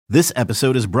This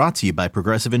episode is brought to you by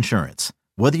Progressive Insurance.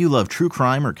 Whether you love true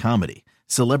crime or comedy,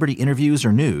 celebrity interviews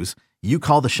or news, you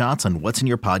call the shots on what's in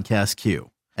your podcast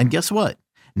queue. And guess what?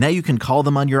 Now you can call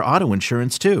them on your auto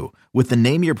insurance too with the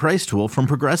Name Your Price tool from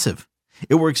Progressive.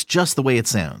 It works just the way it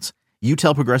sounds. You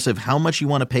tell Progressive how much you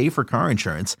want to pay for car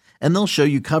insurance, and they'll show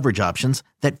you coverage options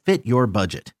that fit your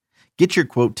budget. Get your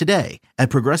quote today at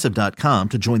Progressive.com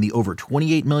to join the over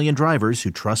 28 million drivers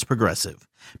who trust Progressive.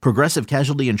 Progressive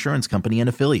Casualty Insurance Company and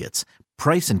Affiliates.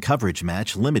 Price and coverage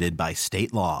match limited by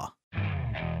state law.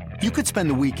 You could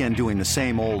spend the weekend doing the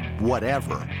same old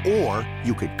whatever, or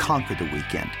you could conquer the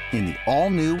weekend in the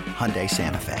all-new Hyundai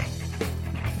Santa Fe.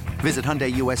 Visit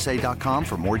HyundaiUSA.com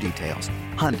for more details.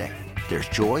 Hyundai, there's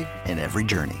joy in every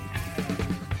journey.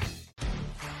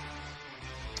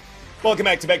 Welcome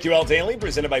back to BetQL Daily,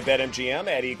 presented by BetMGM.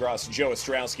 Ed Egros, Joe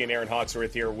Ostrowski, and Aaron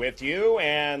Hawksworth here with you.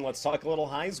 And let's talk a little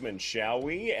Heisman, shall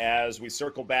we? As we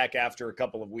circle back after a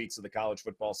couple of weeks of the college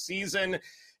football season,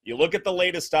 you look at the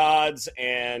latest odds,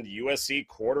 and USC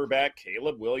quarterback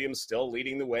Caleb Williams still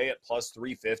leading the way at plus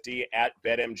 350 at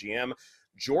BetMGM.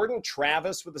 Jordan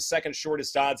Travis with the second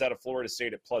shortest odds out of Florida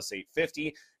State at plus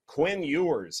 850. Quinn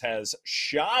Ewers has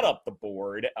shot up the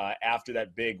board after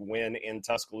that big win in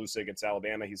Tuscaloosa against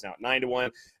Alabama. He's now at 9-1.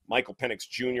 Michael Penix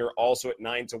Jr. also at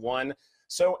 9-1.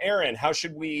 So, Aaron, how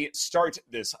should we start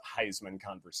this Heisman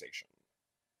conversation?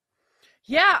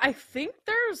 Yeah, I think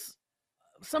there's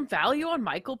some value on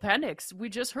Michael Penix. We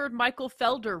just heard Michael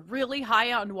Felder really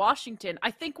high on Washington. I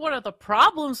think one of the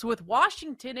problems with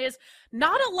Washington is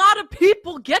not a lot of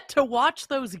people get to watch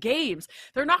those games.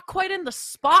 They're not quite in the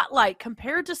spotlight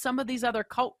compared to some of these other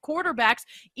quarterbacks.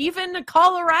 Even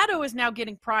Colorado is now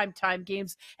getting primetime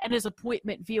games and is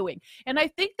appointment viewing. And I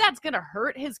think that's going to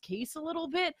hurt his case a little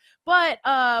bit. But,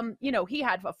 he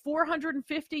had a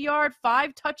 450-yard,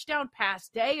 5-touchdown pass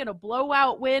day and a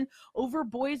blowout win over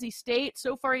Boise State.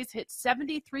 So far, he's hit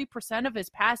 73% of his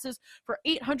passes for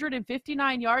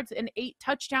 859 yards and 8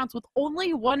 touchdowns with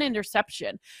only 1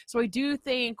 interception. So I do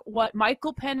think what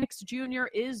Michael Penix Jr.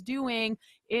 is doing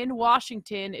in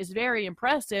Washington is very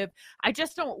impressive. I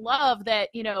just don't love that,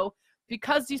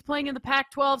 because he's playing in the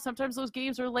Pac-12, sometimes those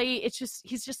games are late.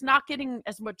 He's just not getting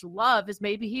as much love as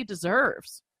maybe he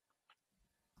deserves.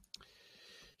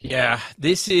 Yeah,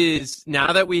 this is,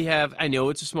 now that we have, I know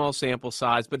it's a small sample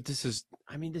size, but this is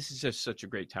just such a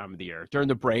great time of the year. During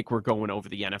the break, we're going over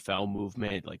the NFL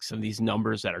movement, like some of these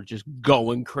numbers that are just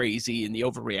going crazy in the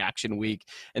overreaction week.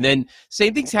 And then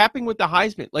same thing's happening with the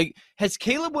Heisman. Like, has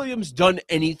Caleb Williams done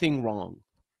anything wrong?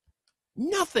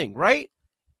 Nothing, right?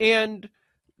 And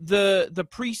the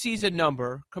preseason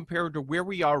number compared to where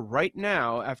we are right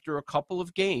now after a couple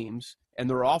of games, and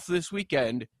they're off this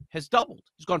weekend, has doubled.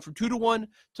 He's gone from 2-1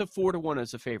 to 4-1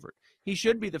 as a favorite. He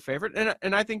should be the favorite,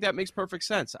 and I think that makes perfect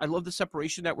sense. I love the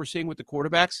separation that we're seeing with the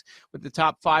quarterbacks, with the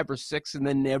top 5 or 6, and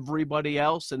then everybody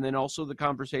else, and then also the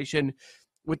conversation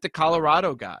with the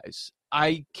Colorado guys.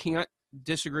 I can't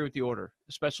disagree with the order,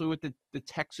 especially with the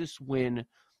Texas win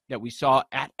that we saw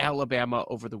at Alabama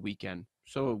over the weekend.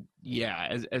 So,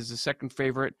 yeah, as the second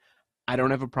favorite, I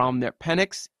don't have a problem there.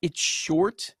 Penix, it's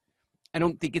short. I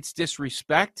don't think it's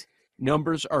disrespect.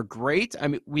 Numbers are great. I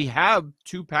mean, we have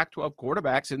 2 Pac-12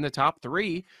 quarterbacks in the top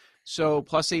 3, so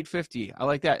plus 850. I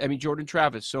like that. I mean, Jordan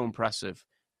Travis, so impressive.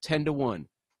 10-1.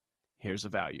 Here's the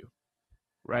value,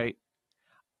 right?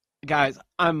 Guys,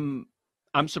 I'm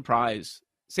surprised.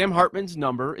 Sam Hartman's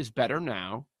number is better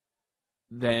now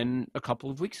than a couple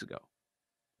of weeks ago.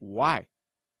 Why?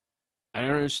 I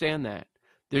don't understand that.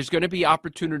 There's going to be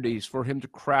opportunities for him to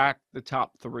crack the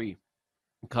top 3.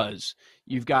 Because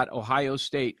you've got Ohio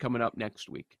State coming up next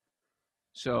week.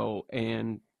 So,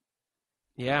 and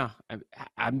yeah,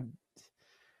 I'm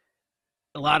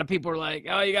a lot of people are like,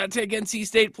 oh, you got to take NC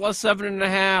State plus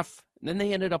 7.5. And then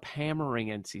they ended up hammering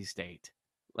NC State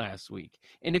last week.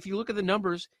 And if you look at the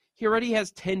numbers, he already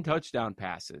has 10 touchdown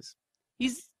passes.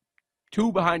 He's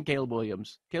 2 behind Caleb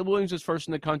Williams. Caleb Williams is first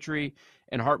in the country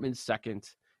and Hartman's second.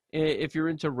 If you're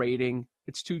into rating,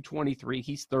 it's 223.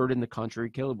 He's third in the country.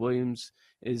 Caleb Williams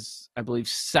is, I believe,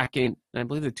 second. And I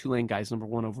believe the Tulane guy's number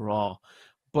 1 overall.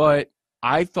 But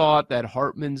I thought that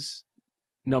Hartman's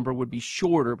number would be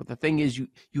shorter. But the thing is,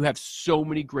 you have so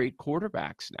many great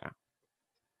quarterbacks now.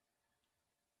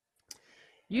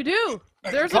 You do.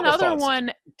 There's another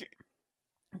one.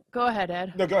 Go ahead,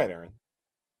 Ed. No, go ahead, Aaron.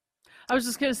 I was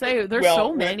just going to say, there's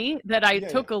so many that I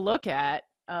took a look at.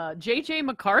 J.J.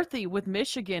 McCarthy with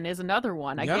Michigan is another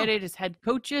one. I get it. His head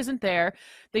coach isn't there.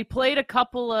 They played a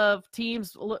couple of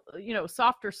teams,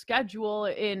 softer schedule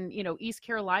in, East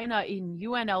Carolina in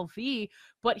UNLV,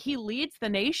 but he leads the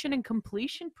nation in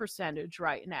completion percentage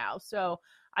right now. So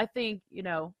I think,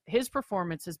 his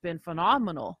performance has been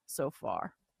phenomenal so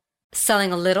far.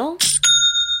 Selling a little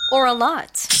or a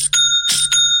lot?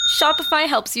 Shopify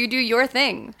helps you do your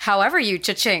thing, however you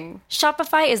cha-ching.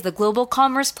 Shopify is the global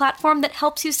commerce platform that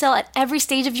helps you sell at every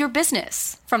stage of your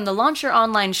business. From the launch your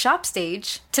online shop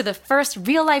stage, to the first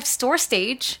real-life store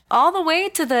stage, all the way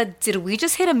to the did we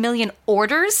just hit 1 million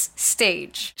orders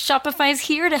stage. Shopify's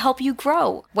here to help you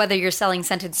grow. Whether you're selling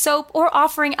scented soap or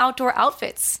offering outdoor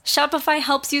outfits, Shopify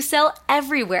helps you sell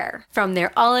everywhere. From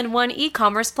their all-in-one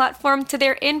e-commerce platform to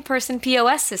their in-person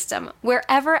POS system,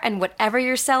 wherever and whatever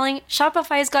you're selling,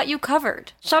 Shopify's got you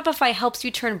covered. Shopify helps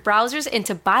you turn browsers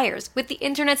into buyers with the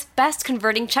internet's best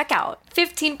converting checkout.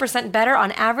 15% better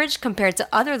on average compared to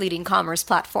other leading commerce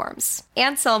platforms.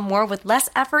 And sell more with less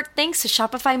effort thanks to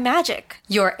Shopify Magic,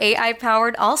 your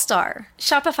AI-powered all-star.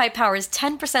 Shopify powers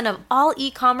 10% of all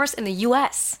e-commerce in the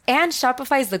US. And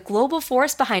Shopify is the global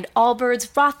force behind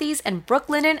Allbirds, Rothy's, and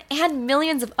Brooklinen, and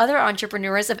millions of other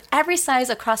entrepreneurs of every size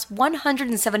across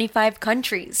 175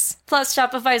 countries. Plus,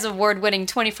 Shopify's award-winning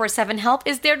 24/7 help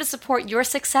is there to support your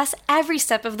success every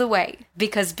step of the way.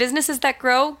 Because businesses that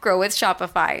grow with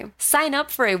Shopify. Sign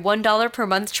up for a $1 per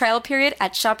month trial period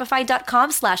at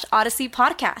shopify.com/Odyssey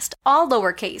Podcast, all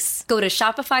lowercase. Go to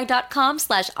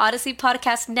shopify.com/Odyssey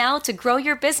Podcast now to grow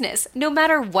your business, no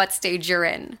matter what stage you're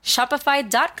in.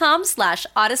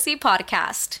 Shopify.com/Odyssey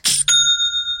Podcast.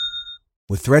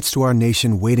 With threats to our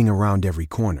nation waiting around every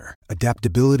corner,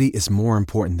 adaptability is more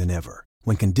important than ever.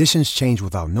 When conditions change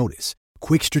without notice,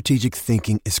 quick strategic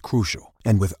thinking is crucial.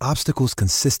 And with obstacles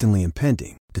consistently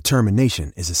impending,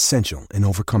 determination is essential in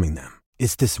overcoming them.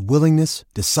 It's this willingness,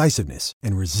 decisiveness,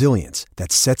 and resilience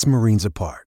that sets Marines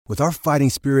apart. With our fighting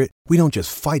spirit, we don't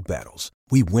just fight battles,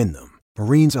 we win them.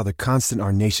 Marines are the constant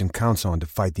our nation counts on to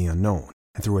fight the unknown.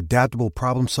 And through adaptable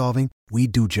problem solving, we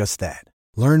do just that.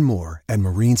 Learn more at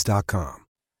marines.com.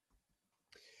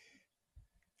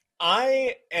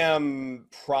 I am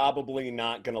probably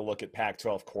not going to look at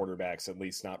Pac-12 quarterbacks, at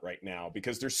least not right now,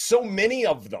 because there's so many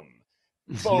of them.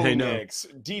 Bo Nix,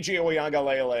 DJ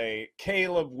Oyagalele,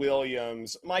 Caleb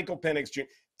Williams, Michael Penix Jr.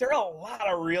 There are a lot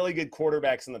of really good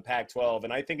quarterbacks in the Pac-12,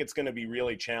 and I think it's going to be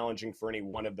really challenging for any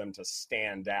one of them to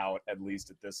stand out, at least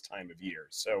at this time of year.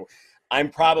 So I'm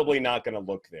probably not going to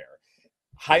look there.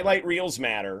 Highlight reels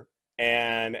matter,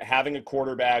 and having a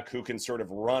quarterback who can sort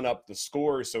of run up the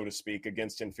score, so to speak,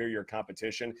 against inferior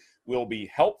competition will be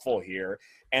helpful here.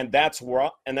 And that's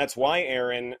why,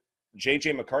 Aaron,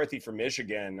 J.J. McCarthy from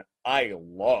Michigan, I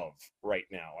love right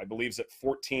now. I believe it's at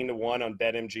 14-1 on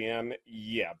BetMGM.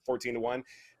 Yeah, 14-1.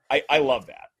 I love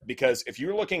that because if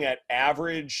you're looking at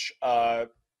average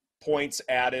points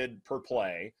added per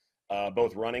play,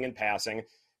 both running and passing,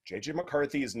 J.J.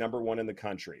 McCarthy is number one in the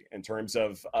country in terms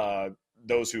of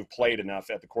those who've played enough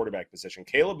at the quarterback position.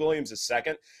 Caleb Williams is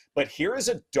second, but here is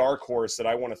a dark horse that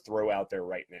I want to throw out there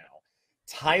right now.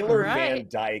 Tyler Van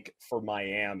Dyke for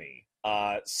Miami.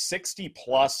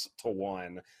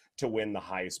 60+1 to win the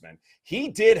Heisman. He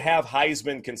did have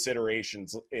Heisman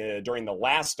considerations during the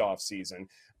last offseason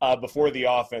before the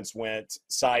offense went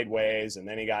sideways and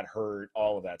then he got hurt,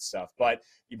 all of that stuff. But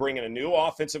you bring in a new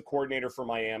offensive coordinator for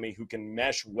Miami who can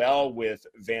mesh well with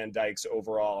Van Dyke's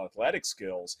overall athletic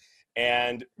skills,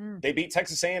 and they beat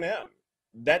Texas A&M.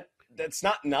 That's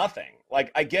not nothing.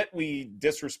 Like, I get we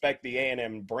disrespect the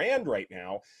A&M brand right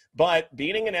now, but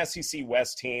beating an SEC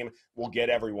West team will get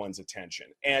everyone's attention.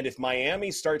 And if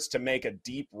Miami starts to make a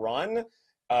deep run,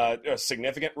 a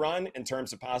significant run in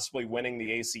terms of possibly winning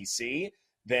the ACC,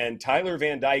 then Tyler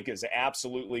Van Dyke is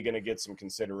absolutely going to get some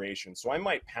consideration. So I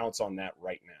might pounce on that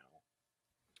right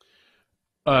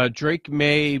now. Drake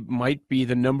May might be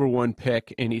the number one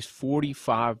pick, and he's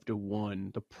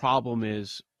 45-1. The problem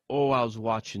is, I was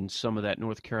watching some of that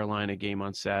North Carolina game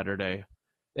on Saturday.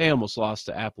 They almost lost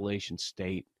to Appalachian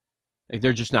State. Like,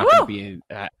 they're just not going to be in.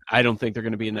 I don't think they're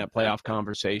going to be in that playoff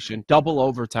conversation. Double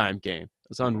overtime game.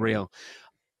 It's unreal.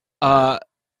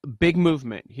 Big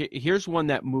movement. Here's one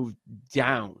that moved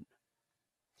down.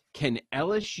 Can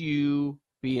LSU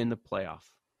be in the playoff?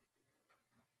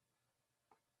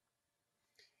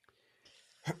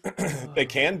 They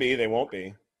can be. They won't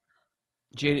be.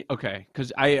 Okay,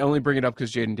 because I only bring it up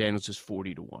because Jaden Daniels is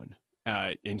 40-1,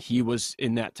 and he was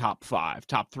in that top 5,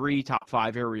 top 3, top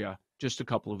 5 area just a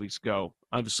couple of weeks ago,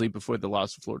 obviously before the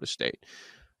loss to Florida State.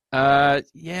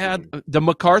 The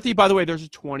McCarthy, by the way, there's a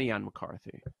 20 on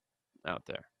McCarthy out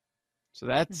there, so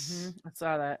that's I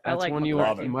saw that. That's I like one you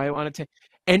McCarthy. might want to take.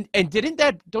 And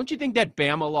don't you think that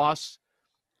Bama loss?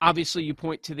 Obviously, you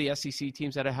point to the SEC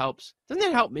teams that it helps. Doesn't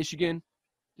that help Michigan?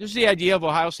 Just the idea of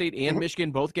Ohio State and Michigan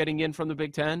both getting in from the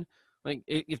Big Ten. Like,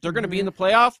 if they're going to be in the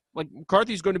playoff, like,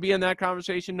 McCarthy's going to be in that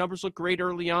conversation. Numbers look great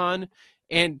early on,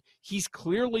 and he's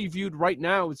clearly viewed right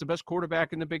now as the best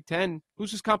quarterback in the Big Ten.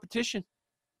 Who's his competition?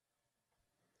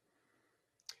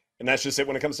 And that's just it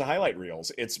when it comes to highlight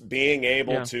reels. It's being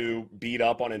able to beat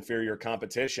up on inferior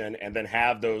competition and then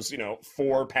have those,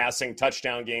 4 passing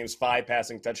touchdown games, 5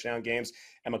 passing touchdown games.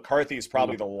 And McCarthy is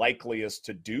probably the likeliest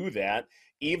to do that,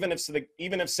 even if,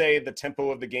 say, the tempo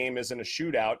of the game isn't a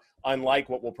shootout, unlike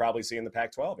what we'll probably see in the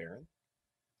Pac-12, Aaron.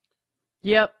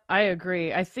 Yep, I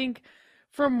agree. I think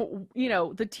from,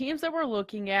 the teams that we're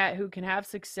looking at who can have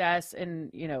success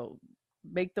and,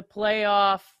 make the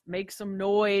playoff, make some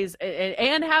noise,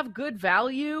 and have good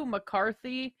value,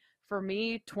 McCarthy, for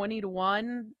me,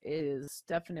 20-1 is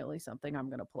definitely something I'm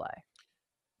going to play.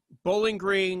 Bowling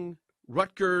Green,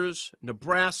 Rutgers,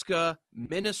 Nebraska,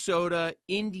 Minnesota,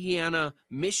 Indiana,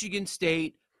 Michigan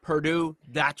State, Purdue,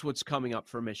 that's what's coming up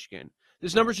for Michigan.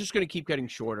 This number's just going to keep getting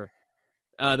shorter.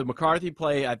 The McCarthy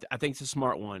play, I think it's a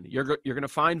smart one. You're going to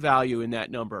find value in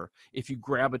that number if you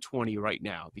grab a 20 right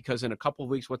now, because in a couple of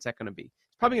weeks, what's that going to be?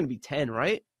 It's probably going to be 10,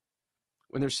 right?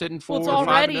 When they're sitting 4 or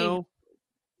 5-0.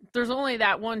 There's only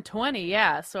that 120,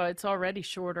 yeah, so it's already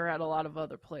shorter at a lot of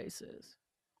other places.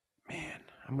 Man,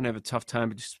 I'm going to have a tough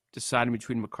time just deciding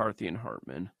between McCarthy and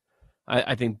Hartman.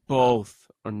 I think both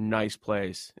are nice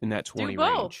plays in that 20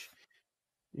 range.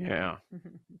 Yeah.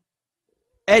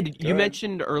 Ed, you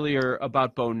mentioned earlier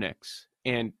about Bo Nix,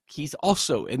 and he's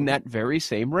also in that very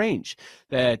same range,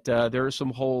 that there are some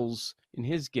holes in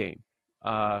his game.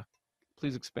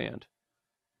 Please expand.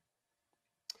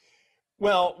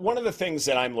 Well, one of the things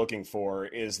that I'm looking for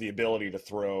is the ability to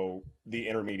throw the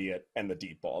intermediate and the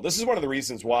deep ball. This is one of the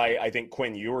reasons why I think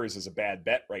Quinn Ewers is a bad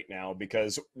bet right now,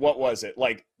 because what was it?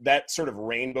 Like, that sort of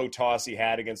rainbow toss he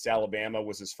had against Alabama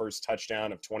was his first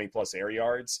touchdown of 20-plus air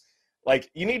yards. Like,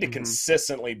 you need to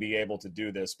consistently be able to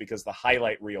do this because the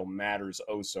highlight reel matters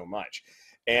oh so much.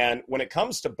 And when it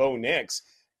comes to Bo Nix,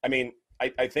 I mean,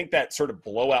 I think that sort of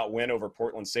blowout win over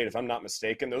Portland State, if I'm not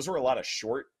mistaken, those were a lot of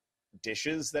short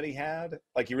dishes that he had.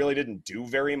 Like, he really didn't do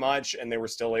very much, and they were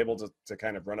still able to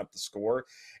kind of run up the score.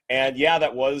 And yeah,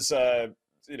 that was a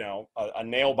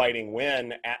nail-biting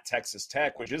win at Texas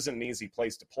Tech, which isn't an easy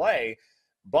place to play.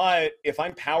 But if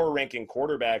I'm power ranking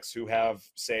quarterbacks who have,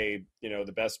 say,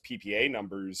 the best PPA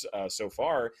numbers so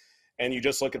far, and you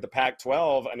just look at the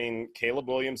Pac-12, I mean, Caleb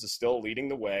Williams is still leading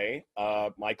the way.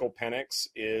 Michael Penix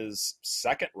is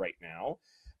second right now.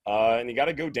 And you got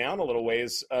to go down a little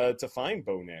ways to find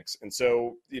Bo Nix. And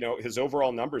so, his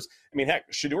overall numbers, I mean,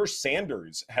 heck, Shedeur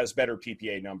Sanders has better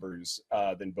PPA numbers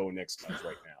than Bo Nix does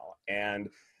right now. And,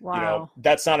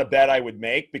 that's not a bet I would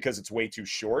make because it's way too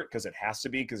short, because it has to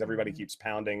be, because everybody keeps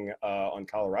pounding on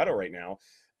Colorado right now.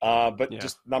 But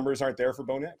just numbers aren't there for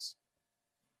Bo Nix.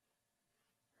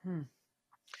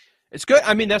 It's good.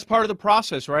 I mean, that's part of the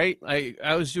process, right?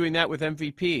 I was doing that with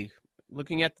MVP.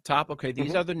 Looking at the top, okay,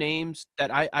 these are the names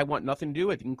that I want nothing to do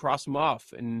with. You can cross them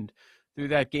off. And through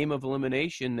that game of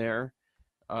elimination there,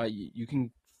 you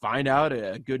can find out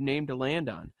a good name to land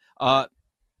on.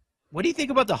 What do you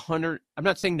think about the Hunter? I'm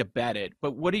not saying to bet it,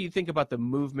 but what do you think about the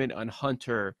movement on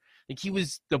Hunter? Like, he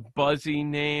was the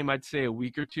buzzing name, I'd say, a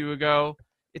week or two ago.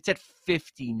 It's at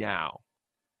 50 now.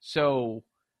 So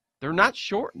they're not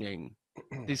shortening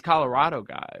these Colorado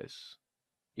guys.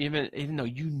 Even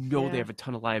though they have a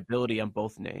ton of liability on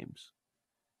both names.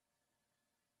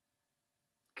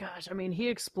 Gosh, I mean, he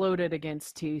exploded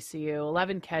against TCU.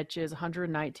 11 catches,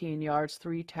 119 yards,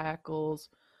 3 tackles,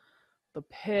 the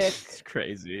pick. It's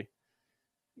crazy.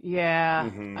 Yeah,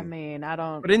 I mean, I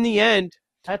don't... But in the end,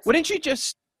 wouldn't you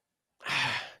just...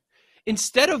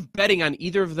 Instead of betting on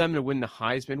either of them to win the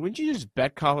Heisman, wouldn't you just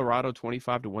bet Colorado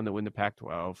 25-1 to win the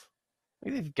Pac-12?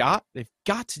 Like, they've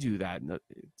got to do that.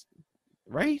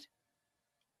 Right?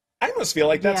 I almost feel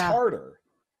like that's harder.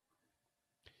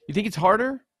 You think it's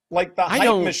harder? Like, the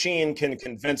hype machine can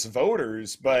convince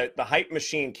voters, but the hype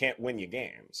machine can't win you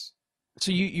games.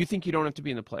 So you think you don't have to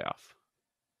be in the playoff?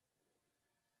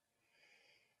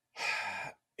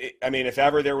 I mean, if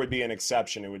ever there would be an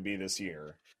exception, it would be this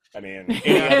year. I mean,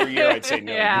 any other year, I'd say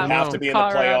no. You have to be in the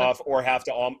playoff or have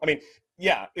to I mean,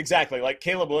 yeah, exactly. Like,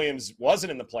 Caleb Williams wasn't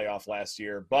in the playoff last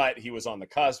year, but he was on the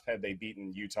cusp. Had they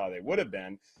beaten Utah, they would have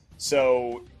been.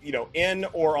 So, in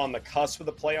or on the cusp of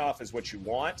the playoff is what you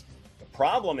want. The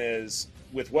problem is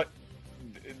with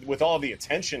all the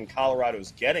attention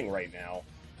Colorado's getting right now,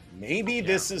 maybe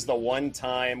this is the one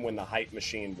time when the hype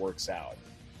machine works out.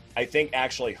 I think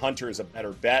actually Hunter is a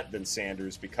better bet than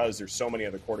Sanders because there's so many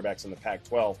other quarterbacks in the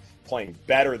Pac-12 playing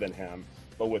better than him.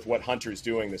 But with what Hunter's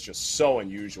doing that's just so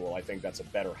unusual, I think that's a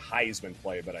better Heisman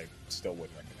play, but I still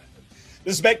wouldn't recommend it.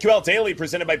 This is BetQL Daily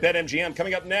presented by BetMGM.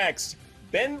 Coming up next,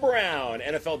 Ben Brown,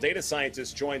 NFL data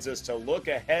scientist, joins us to look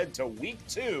ahead to week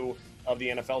 2 of the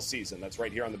NFL season. That's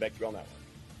right here on the BetQL Network.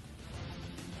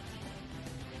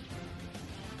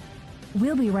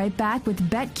 We'll be right back with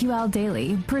BetQL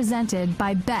Daily, presented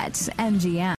by BetMGM.